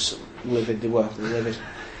were going livid. They were livid.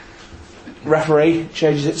 Referee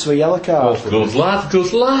changes it to a yellow card. Oh,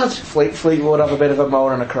 good lad. Fleetwood have a bit of a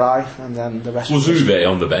moan and a cry, and then the rest. Was Uwe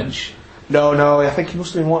on the bench? No. I think he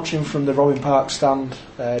must have been watching from the Robin Park stand.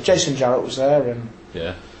 Jason Jarrett was there, and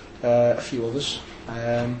a few others.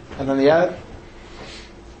 And then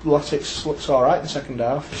Latics looks all right in the second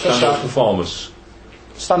half. Stand-up performers.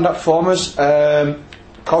 Stand-up performers.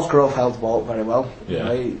 Cosgrove held the ball up very well.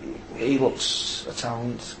 Yeah. He looks a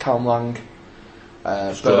talent. Callum Lang.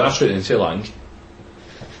 So that's it into Lang.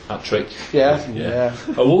 Hat trick. Yeah.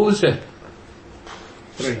 How old is he?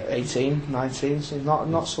 18, 19, so he's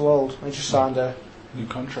not so old. He just signed a New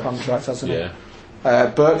contract. hasn't Yeah.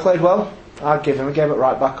 he? Burke played well. I'd give him a game at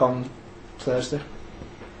right back on Thursday.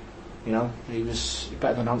 You know, he was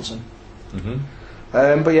better than Hanson. Mm-hmm.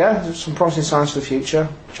 But yeah, there's some promising signs for the future.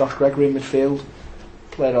 Josh Gregory in midfield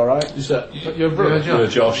played all right. Is that Your brother,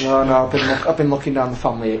 Josh? No, I've been looking down the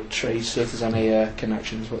family tree see if there's any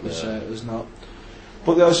connections, but there's not.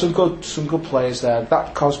 But there are some good players there.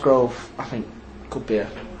 That Cosgrove, I think, could be a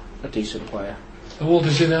decent player. How old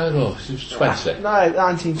is he now, though? He's 20. No,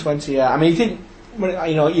 19, 20, yeah. I mean, he didn't.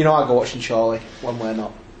 You know, I go watching Chorley when we're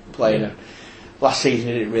not playing. And last season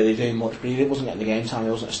he didn't really do much, but he wasn't getting the game time.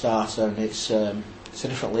 He wasn't a starter, and it's a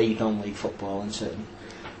different league, non-league football, and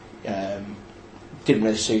didn't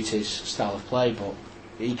really suit his style of play. But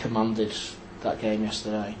he commanded that game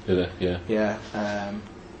yesterday. Did he? Yeah. Yeah.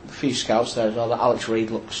 A few scouts there as well. That Alex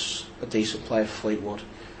Reid looks a decent player for Fleetwood.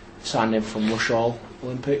 Signed him from Rushall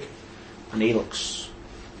Olympic, and he looks,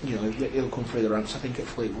 you know, he'll come through the ranks, I think, at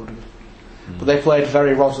Fleetwood. But they played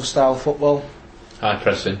very Rosler style football. High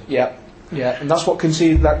pressing. Yeah, and that's what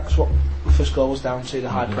the first goal was down to, the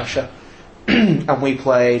high pressure. And we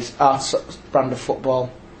played our brand of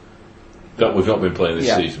football That we've not been playing this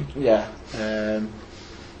yeah, season. Yeah.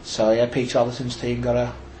 Peter Allison's team got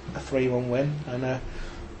a 3-1 win and a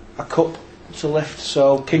cup to lift.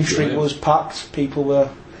 So King Street was packed. People were.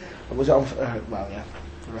 Was it on?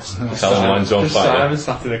 the rest of the Callum Lang's on Just fire. Simon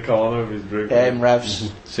sat in a corner of his room.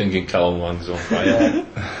 Revs, Singing Callum Lang's on fire.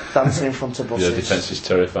 dancing in front of Your buses. defence is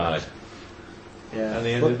terrified. Yeah, And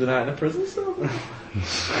he ended the night in a prison cell.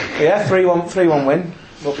 yeah, 3-1 win,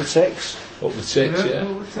 up to 6. Up the 6, yeah.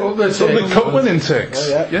 All the So the cup winning ticks.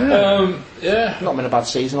 Oh, yeah. Yeah. Not been a bad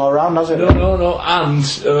season all round, has it? No. And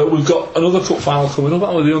we've got another cup final coming up,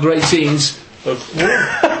 haven't we? The under-18s.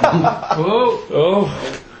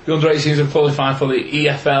 The under-18s have qualified for the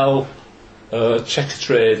EFL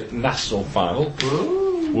Checkatrade National Final.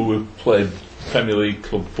 Where we played Premier League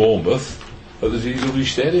club Bournemouth at the DW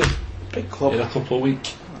Stadium Big club. in a couple of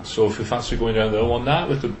weeks. So if we fancy going down there one night,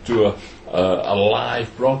 we could do a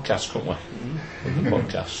live broadcast, couldn't we? Of the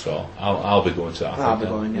podcast. So I'll be going to that. I I'll think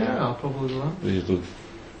be going, Yeah, yeah. I'll probably do that. Be a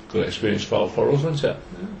good experience for us, won't it?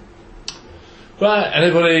 Right,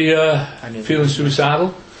 anybody feeling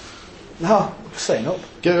suicidal? No, staying up.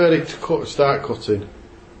 Get ready to start cutting.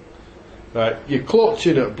 Right, you're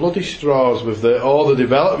clutching at bloody straws with the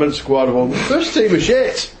development squad one. The first team is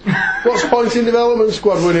shit. What's the point in development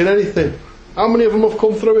squad winning anything? How many of them have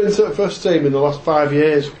come through into the first team in the last 5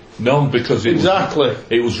 years? None, because it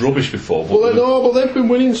was rubbish before. But But they've been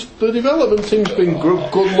winning. The development team's been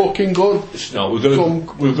good looking, good no, we've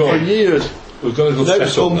got for years. a good They've set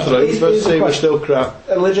up come now. through. Here's First the team is question. still crap.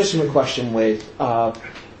 A legitimate question with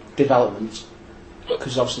development,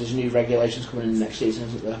 because obviously there's new regulations coming in next season,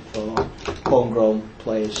 isn't there, for homegrown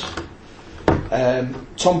players.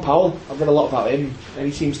 Tom Powell, I've read a lot about him, and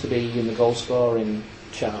he seems to be in the goal scoring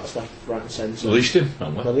charts left, right and centre. Released him,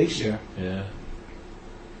 haven't we? Released. Yeah. Yeah.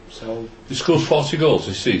 So, He scored 40 goals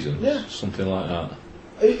this season. Yeah. Something like that.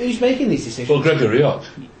 who's making these decisions? Well, Gregory Rioch.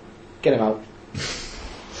 Get him out.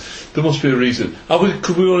 There must be a reason.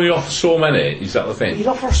 Could we only offer so many? Is that the thing? You'd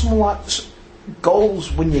offer someone like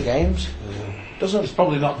goals win your games. Doesn't He's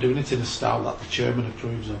probably not doing it in a style that the chairman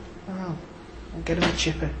approves of. Oh, get him a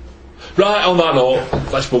chippy. Right, on that note,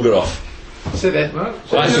 let's bugger off. Sit there. Right,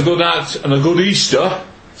 it's a good night and a good Easter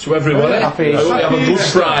to everybody. Happy Have a good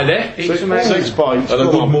Easter. Friday 6 points. and a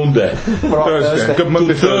good Monday. Thursday. Good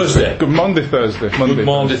Monday, Thursday. Good Monday, Thursday. Good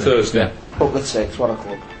Monday, Thursday. Up the 6, what a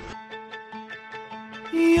club.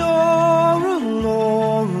 You're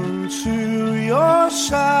alone to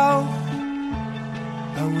yourself,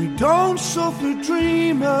 and we don't suffer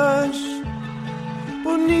dreamers,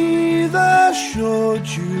 but neither should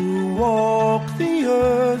you walk the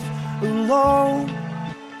earth alone.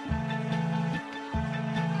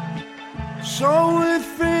 So with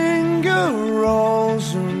finger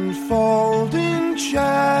rolls and folding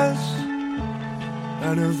chairs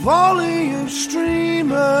and a volley of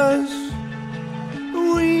streamers,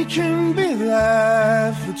 we can be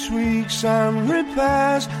there for tweaks and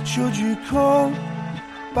repairs should you come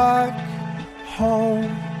back home.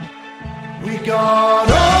 We got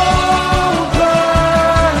open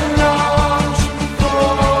arms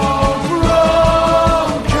for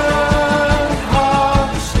broken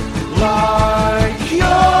hearts like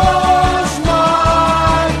yours,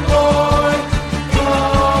 my boy.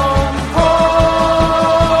 Come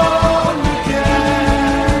home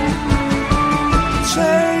again.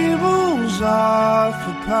 Tables are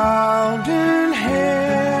for pounding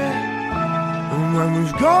here, and when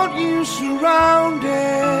we've got you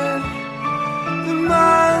surrounded, the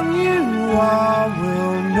man you are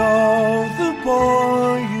will know the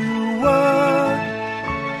boy you were.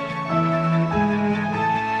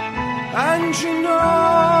 And you're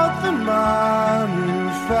not the man who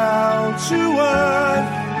fell to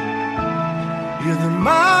earth, you're the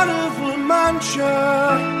man of La Mancha,